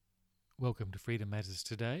Welcome to Freedom Matters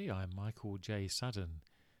Today. I'm Michael J. Sutton,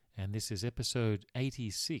 and this is episode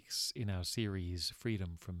 86 in our series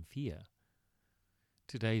Freedom from Fear.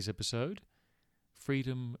 Today's episode,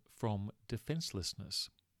 Freedom from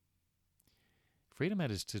Defenselessness. Freedom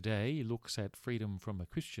Matters Today looks at freedom from a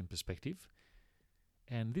Christian perspective,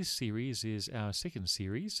 and this series is our second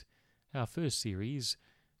series. Our first series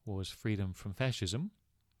was Freedom from Fascism,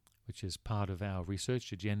 which is part of our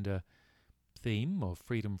research agenda theme of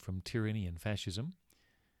freedom from tyranny and fascism,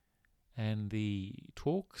 and the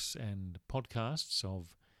talks and podcasts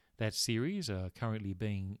of that series are currently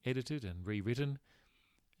being edited and rewritten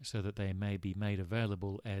so that they may be made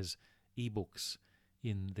available as ebooks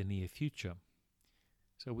in the near future.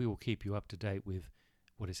 So we will keep you up to date with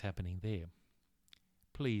what is happening there.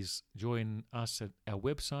 Please join us at our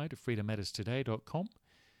website, freedommatterstoday.com,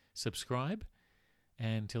 subscribe,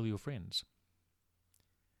 and tell your friends.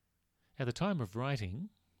 At the time of writing,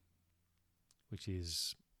 which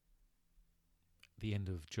is the end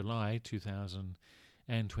of July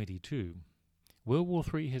 2022, World War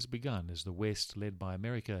III has begun as the West, led by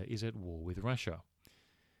America, is at war with Russia,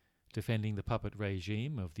 defending the puppet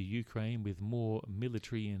regime of the Ukraine with more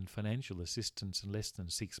military and financial assistance in less than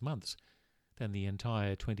 6 months than the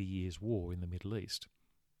entire 20 years war in the Middle East.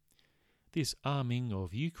 This arming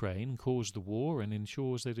of Ukraine caused the war and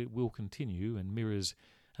ensures that it will continue and mirrors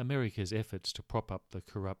America's efforts to prop up the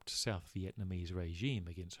corrupt South Vietnamese regime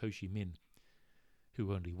against Ho Chi Minh,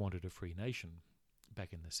 who only wanted a free nation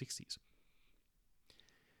back in the 60s.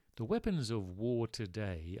 The weapons of war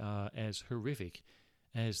today are as horrific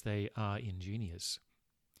as they are ingenious.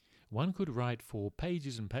 One could write for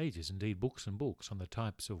pages and pages, indeed books and books, on the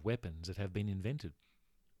types of weapons that have been invented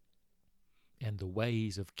and the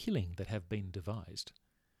ways of killing that have been devised.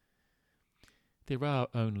 There are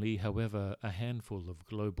only, however, a handful of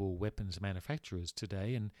global weapons manufacturers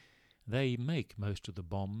today, and they make most of the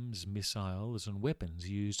bombs, missiles, and weapons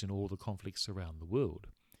used in all the conflicts around the world.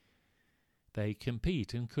 They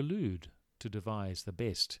compete and collude to devise the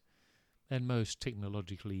best and most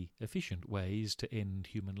technologically efficient ways to end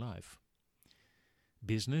human life.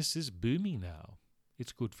 Business is booming now.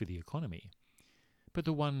 It's good for the economy. But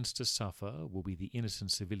the ones to suffer will be the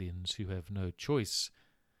innocent civilians who have no choice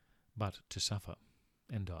but to suffer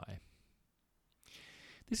and die.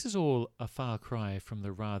 This is all a far cry from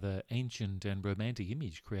the rather ancient and romantic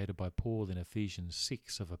image created by Paul in Ephesians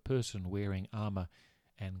 6 of a person wearing armour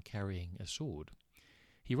and carrying a sword.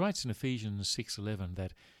 He writes in Ephesians 6:11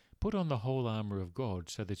 that, "Put on the whole armour of God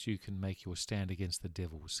so that you can make your stand against the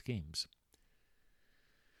devil's schemes."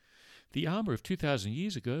 The armour of 2,000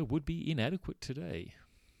 years ago would be inadequate today.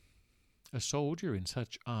 A soldier in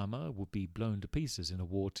such armour would be blown to pieces in a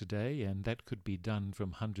war today, and that could be done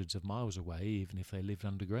from hundreds of miles away, even if they lived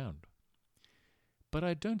underground. But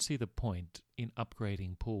I don't see the point in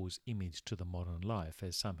upgrading Paul's image to the modern life,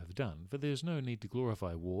 as some have done, for there's no need to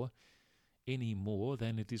glorify war any more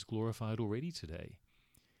than it is glorified already today.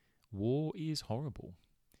 War is horrible.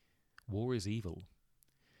 War is evil.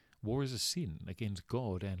 War is a sin against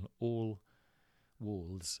God, and all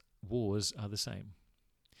wars are the same.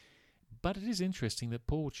 But it is interesting that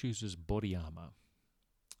Paul chooses body armour,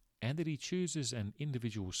 and that he chooses an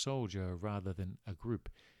individual soldier rather than a group,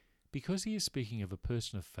 because he is speaking of a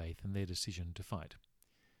person of faith and their decision to fight.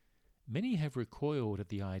 Many have recoiled at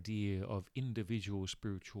the idea of individual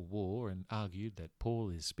spiritual war and argued that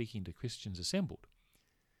Paul is speaking to Christians assembled.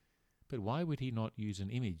 But why would he not use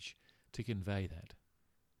an image to convey that?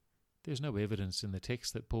 There's no evidence in the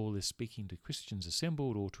text that Paul is speaking to Christians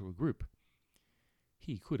assembled or to a group.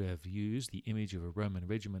 He could have used the image of a Roman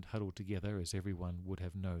regiment huddled together, as everyone would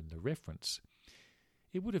have known the reference.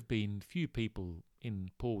 It would have been few people in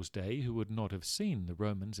Paul's day who would not have seen the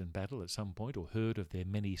Romans in battle at some point or heard of their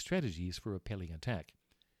many strategies for repelling attack.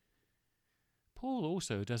 Paul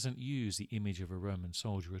also doesn't use the image of a Roman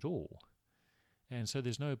soldier at all, and so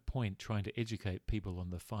there's no point trying to educate people on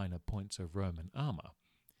the finer points of Roman armour.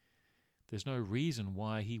 There's no reason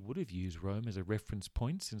why he would have used Rome as a reference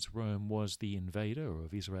point, since Rome was the invader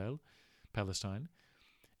of Israel, Palestine,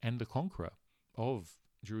 and the conqueror of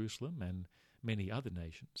Jerusalem and many other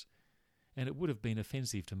nations. And it would have been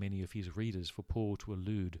offensive to many of his readers for Paul to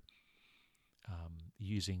allude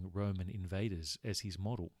using Roman invaders as his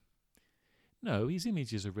model. No, his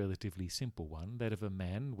image is a relatively simple one, that of a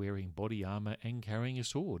man wearing body armour and carrying a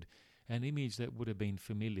sword, an image that would have been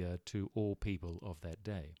familiar to all people of that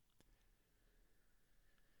day.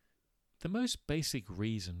 The most basic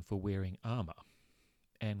reason for wearing armour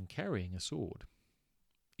and carrying a sword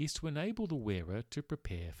is to enable the wearer to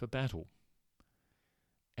prepare for battle,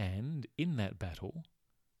 and in that battle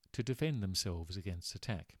to defend themselves against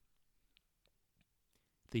attack.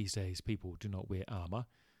 These days people do not wear armour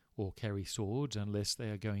or carry swords unless they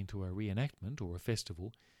are going to a reenactment or a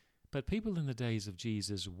festival, but people in the days of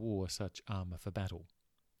Jesus wore such armour for battle.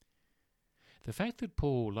 The fact that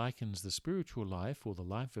Paul likens the spiritual life or the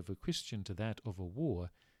life of a Christian to that of a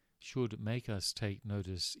war should make us take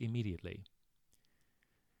notice immediately.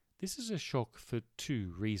 This is a shock for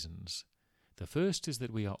two reasons. The first is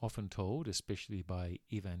that we are often told, especially by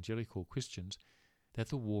evangelical Christians, that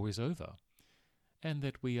the war is over, and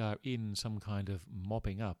that we are in some kind of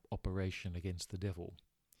mopping up operation against the devil,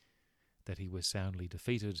 that he was soundly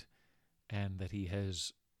defeated, and that he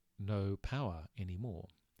has no power anymore.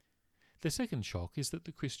 The second shock is that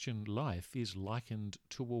the Christian life is likened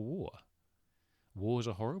to a war. Wars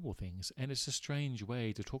are horrible things, and it's a strange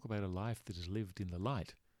way to talk about a life that is lived in the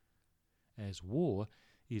light, as war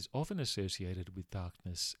is often associated with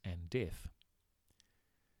darkness and death.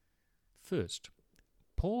 First,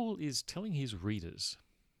 Paul is telling his readers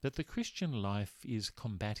that the Christian life is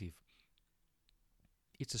combative.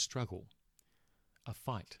 It's a struggle, a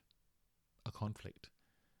fight, a conflict,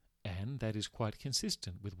 and that is quite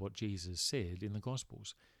consistent with what Jesus said in the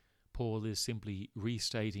Gospels. Paul is simply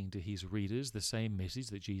restating to his readers the same message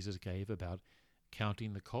that Jesus gave about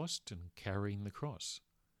counting the cost and carrying the cross.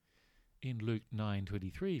 In Luke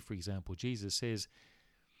 9:23, for example, Jesus says,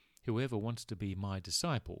 "Whoever wants to be my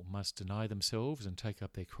disciple must deny themselves and take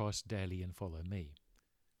up their cross daily and follow me."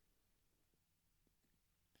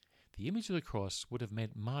 The image of the cross would have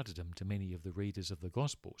meant martyrdom to many of the readers of the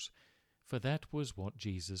Gospels, for that was what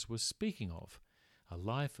Jesus was speaking of, a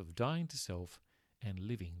life of dying to self and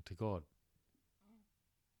living to God.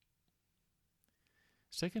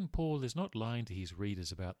 Second, Paul is not lying to his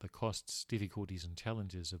readers about the costs, difficulties and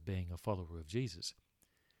challenges of being a follower of Jesus.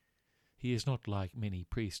 He is not like many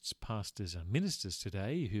priests, pastors and ministers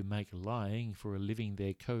today who make lying for a living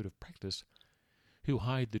their code of practice, who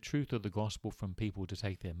hide the truth of the gospel from people to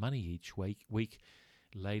take their money each week,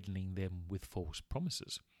 ladling them with false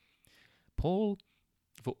promises. Paul,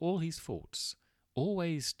 for all his faults,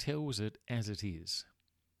 always tells it as it is.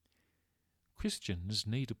 Christians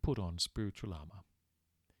need to put on spiritual armour.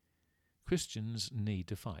 Christians need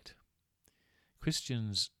to fight.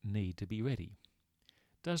 Christians need to be ready.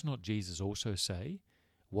 Does not Jesus also say,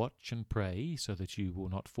 "Watch and pray so that you will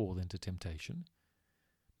not fall into temptation"?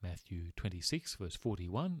 Matthew 26 verse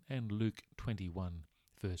 41 and Luke 21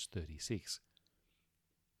 verse 36.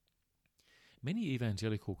 Many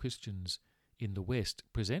evangelical Christians in the West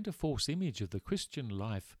present a false image of the Christian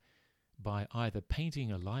life by either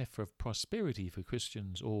painting a life of prosperity for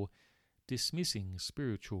Christians or dismissing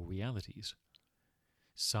spiritual realities.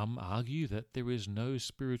 Some argue that there is no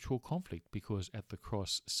spiritual conflict because at the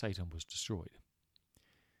cross Satan was destroyed.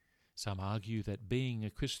 Some argue that being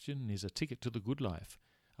a Christian is a ticket to the good life,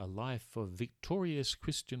 a life of victorious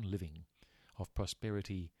Christian living, of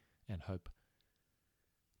prosperity and hope.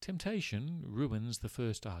 Temptation ruins the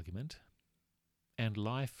first argument, and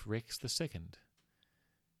life wrecks the second,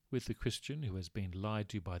 with the Christian who has been lied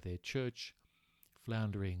to by their church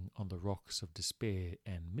floundering on the rocks of despair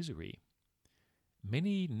and misery.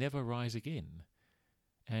 Many never rise again,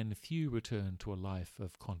 and few return to a life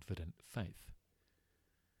of confident faith.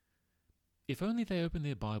 If only they opened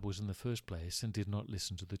their Bibles in the first place and did not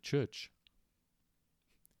listen to the church.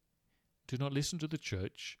 Do not listen to the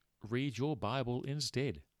church, read your Bible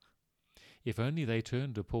instead. If only they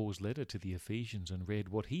turned to Paul's letter to the Ephesians and read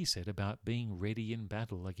what he said about being ready in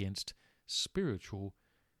battle against spiritual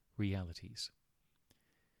realities.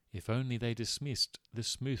 If only they dismissed the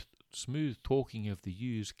smooth talking of the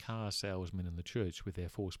used car salesmen in the church with their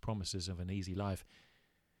false promises of an easy life,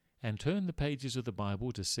 and turned the pages of the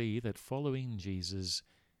Bible to see that following Jesus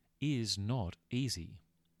is not easy.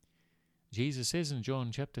 Jesus says in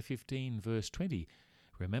John chapter 15 verse 20,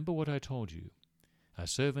 "Remember what I told you, a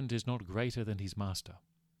servant is not greater than his master.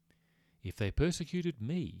 If they persecuted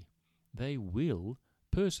me, they will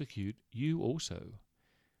persecute you also.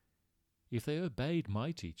 If they obeyed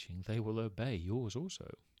my teaching, they will obey yours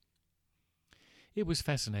also." It was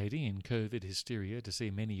fascinating in COVID hysteria to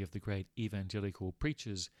see many of the great evangelical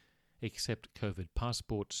preachers accept COVID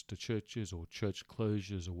passports to churches or church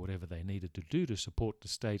closures or whatever they needed to do to support the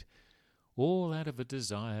state, all out of a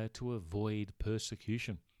desire to avoid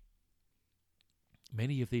persecution.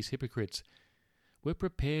 Many of these hypocrites were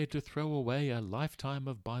prepared to throw away a lifetime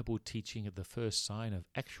of Bible teaching at the first sign of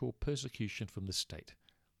actual persecution from the state.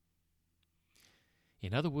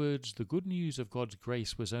 In other words, the good news of God's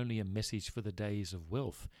grace was only a message for the days of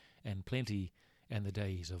wealth and plenty and the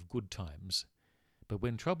days of good times. But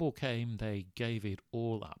when trouble came, they gave it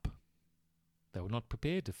all up. They were not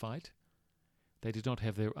prepared to fight. They did not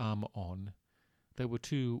have their armor on. They were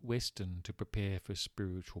too Western to prepare for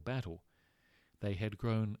spiritual battle. They had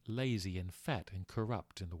grown lazy and fat and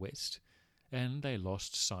corrupt in the West, and they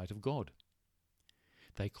lost sight of God.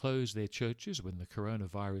 They closed their churches when the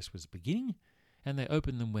coronavirus was beginning, and they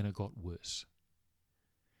opened them when it got worse.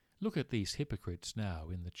 Look at these hypocrites now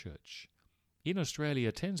in the church. In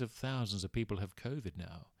Australia, tens of thousands of people have COVID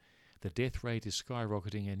now. The death rate is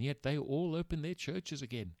skyrocketing, and yet they all open their churches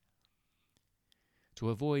again. To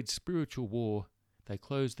avoid spiritual war, they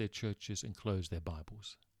close their churches and close their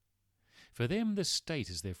Bibles. For them, the state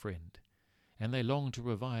is their friend, and they long to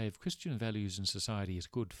revive Christian values in society as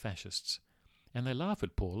good fascists. And they laugh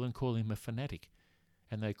at Paul and call him a fanatic,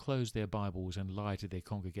 and they close their Bibles and lie to their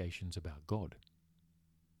congregations about God.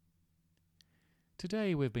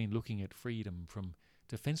 Today we've been looking at freedom from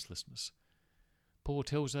defenselessness. Paul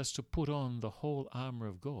tells us to put on the whole armour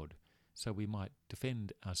of God, so we might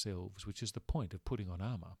defend ourselves, which is the point of putting on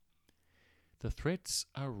armour. The threats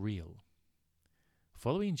are real.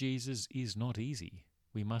 Following Jesus is not easy.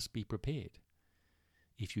 We must be prepared.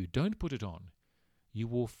 If you don't put it on, you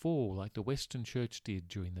will fall like the Western Church did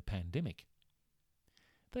during the pandemic.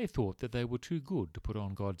 They thought that they were too good to put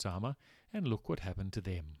on God's armour, and look what happened to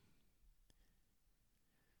them.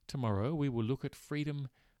 Tomorrow we will look at freedom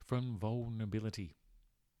from vulnerability.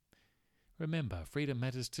 Remember, freedom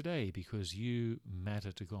matters today because you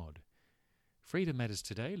matter to God. Freedom Matters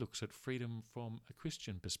Today looks at freedom from a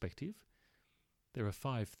Christian perspective. There are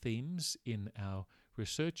 5 themes in our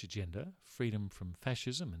research agenda: freedom from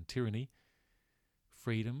fascism and tyranny,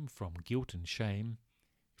 freedom from guilt and shame,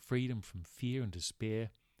 freedom from fear and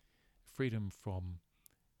despair, freedom from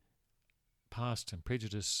past and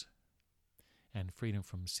prejudice, and freedom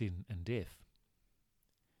from sin and death.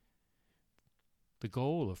 The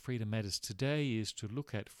goal of Freedom Matters Today is to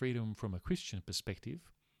look at freedom from a Christian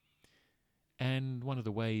perspective, and one of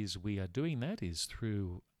the ways we are doing that is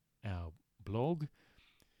through our blog,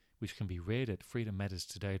 which can be read at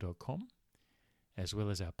freedommatterstoday.com, as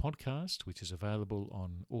well as our podcast, which is available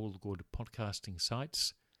on all good podcasting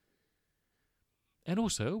sites. And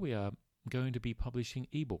also, we are going to be publishing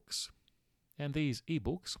ebooks, and these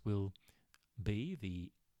ebooks will be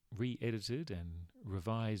the re-edited and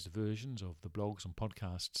revised versions of the blogs and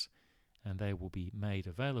podcasts, and they will be made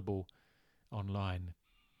available online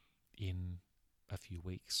in a few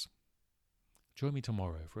weeks. Join me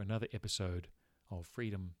tomorrow for another episode of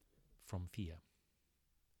Freedom from Fear.